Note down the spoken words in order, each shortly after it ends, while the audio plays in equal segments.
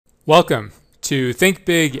Welcome to Think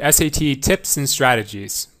Big SAT Tips and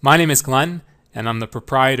Strategies. My name is Glenn, and I'm the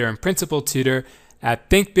proprietor and principal tutor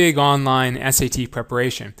at Think Big Online SAT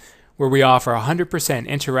Preparation, where we offer 100%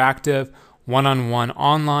 interactive, one-on-one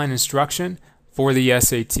online instruction for the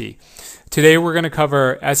SAT. Today we're going to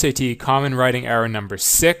cover SAT Common Writing Error number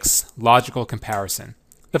 6, Logical Comparison.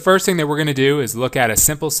 The first thing that we're going to do is look at a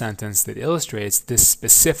simple sentence that illustrates this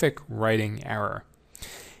specific writing error.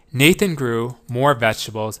 Nathan grew more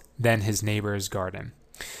vegetables than his neighbor's garden.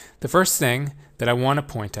 The first thing that I want to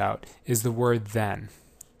point out is the word then.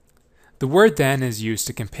 The word then is used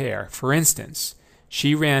to compare. For instance,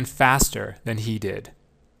 she ran faster than he did.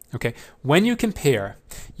 Okay, when you compare,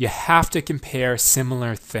 you have to compare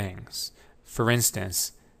similar things. For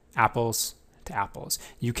instance, apples to apples.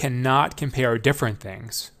 You cannot compare different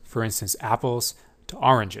things. For instance, apples to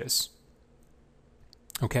oranges.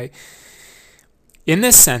 Okay? In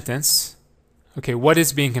this sentence, what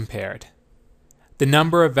is being compared? The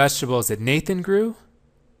number of vegetables that Nathan grew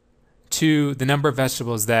to the number of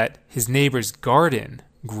vegetables that his neighbor's garden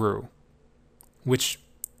grew, which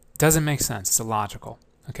doesn't make sense. It's illogical.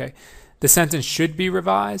 Okay? The sentence should be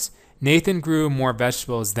revised. Nathan grew more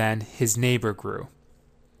vegetables than his neighbor grew.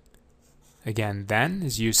 Again, then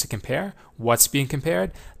is used to compare. What's being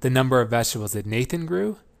compared? The number of vegetables that Nathan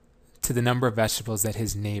grew to the number of vegetables that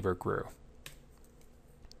his neighbor grew.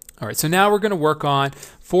 All right, so now we're going to work on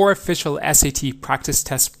 4 official SAT practice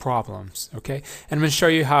test problems, okay? And I'm going to show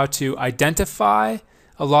you how to identify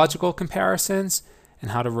illogical comparisons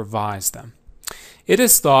and how to revise them. It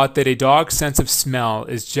is thought that a dog's sense of smell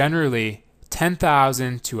is generally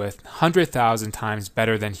 10,000 to 100,000 times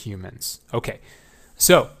better than humans. Okay,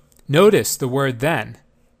 so notice the word then.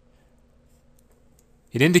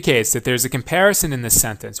 It indicates that there's a comparison in this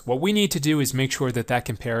sentence. What we need to do is make sure that that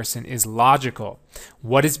comparison is logical.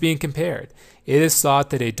 What is being compared? It is thought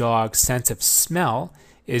that a dog's sense of smell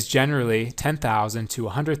is generally 10,000 to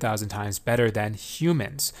 100,000 times better than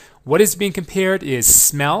humans. What is being compared is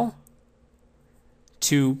smell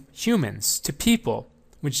to humans, to people,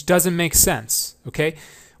 which doesn't make sense, okay?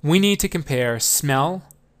 We need to compare smell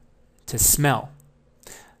to smell.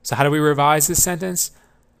 So how do we revise this sentence?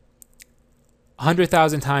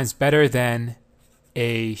 100,000 times better than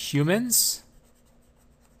a human's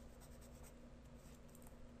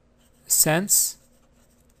sense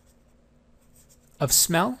of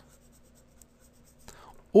smell,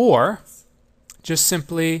 or just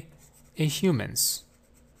simply a human's.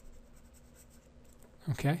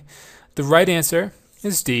 Okay, the right answer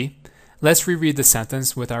is D. Let's reread the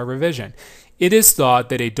sentence with our revision. It is thought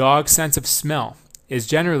that a dog's sense of smell is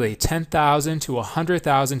generally 10,000 to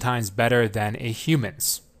 100,000 times better than a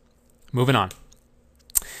human's. Moving on.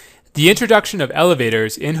 The introduction of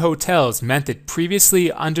elevators in hotels meant that previously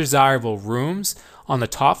undesirable rooms on the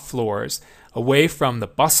top floors, away from the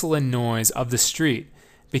bustle and noise of the street,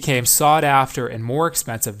 became sought after and more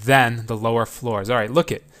expensive than the lower floors. All right, look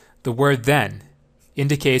at the word then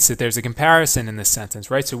indicates that there's a comparison in this sentence,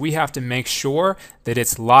 right? So we have to make sure that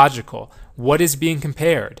it's logical. What is being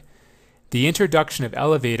compared? The introduction of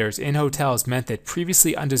elevators in hotels meant that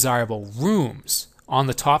previously undesirable rooms on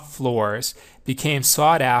the top floors became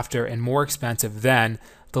sought after and more expensive than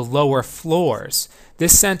the lower floors.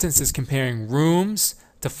 This sentence is comparing rooms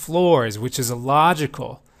to floors, which is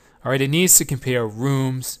illogical. All right, it needs to compare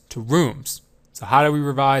rooms to rooms. So how do we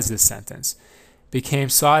revise this sentence? Became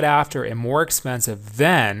sought after and more expensive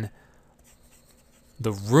than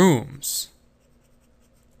the rooms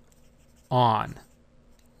on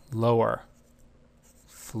lower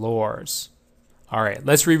floors. All right,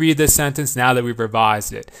 let's reread this sentence now that we've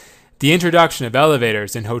revised it. The introduction of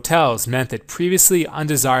elevators in hotels meant that previously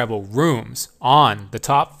undesirable rooms on the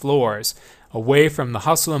top floors, away from the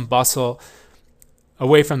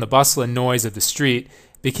bustle and noise of the street,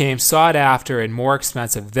 became sought after and more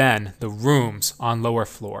expensive than the rooms on lower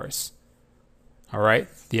floors. All right,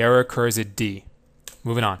 the error occurs at D.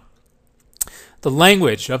 Moving on. The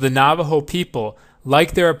language of the Navajo people,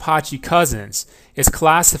 like their Apache cousins, is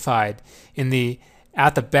classified in the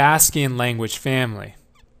Athabascan language family.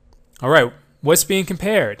 All right, what's being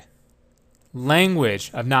compared?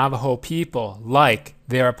 Language of Navajo people, like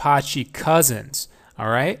their Apache cousins. All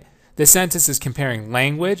right, this sentence is comparing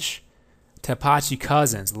language to Apache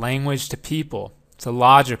cousins, language to people. It's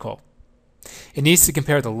illogical. It needs to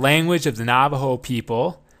compare the language of the Navajo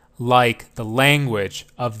people like the language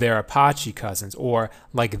of their Apache cousins, or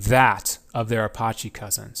like that of their Apache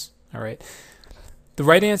cousins. All right. The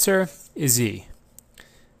right answer is E.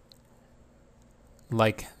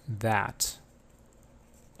 Like that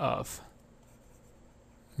of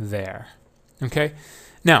their. Okay?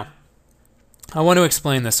 Now, I want to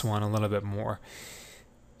explain this one a little bit more.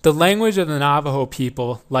 The language of the Navajo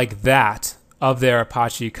people, like that of their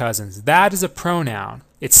Apache cousins, that is a pronoun.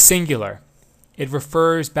 It's singular. It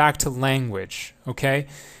refers back to language, okay?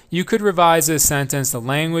 You could revise this sentence, the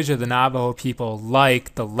language of the Navajo people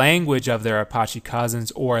like the language of their Apache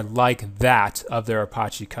cousins, or like that of their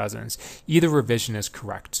Apache cousins. Either revision is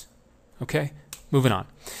correct. Okay, moving on.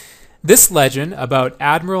 This legend about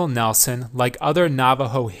Admiral Nelson, like other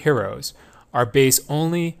Navajo heroes, are based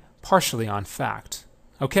only partially on fact.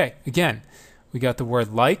 Okay, again, we got the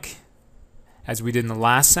word like, as we did in the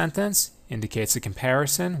last sentence, indicates a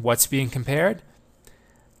comparison. What's being compared?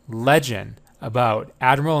 Legend about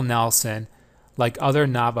Admiral Nelson, like other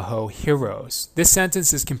Navajo heroes. This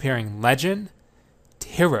sentence is comparing legend to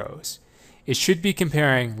heroes. It should be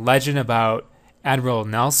comparing legend about Admiral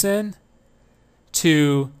Nelson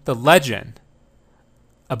to the legend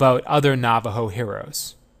about other Navajo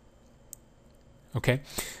heroes. Okay,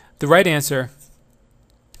 the right answer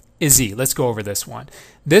is Z. Let's go over this one.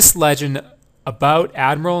 This legend about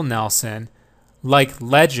Admiral Nelson, like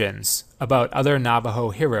legends about other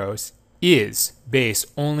Navajo heroes, is based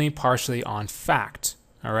only partially on fact.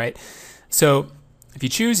 All right. So if you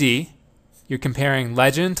choose E, you're comparing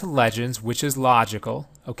legend to legends, which is logical.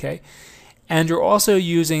 Okay. And you're also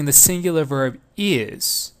using the singular verb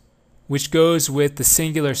is, which goes with the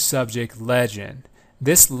singular subject legend.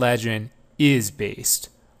 This legend is based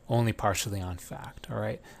only partially on fact. All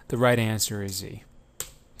right. The right answer is E.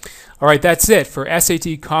 All right. That's it for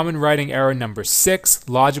SAT Common Writing Error number 6,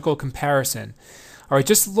 logical comparison. All right,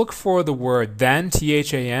 just look for the word then,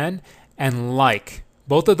 T-H-A-N, and like.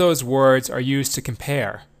 Both of those words are used to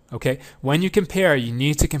compare, okay? When you compare, you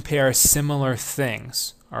need to compare similar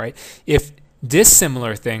things, all right? If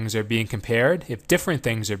dissimilar things are being compared, if different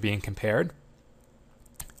things are being compared,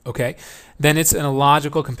 okay, then it's an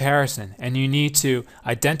illogical comparison, and you need to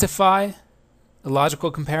identify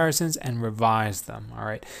illogical comparisons and revise them, all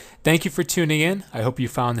right? Thank you for tuning in. I hope you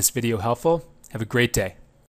found this video helpful. Have a great day.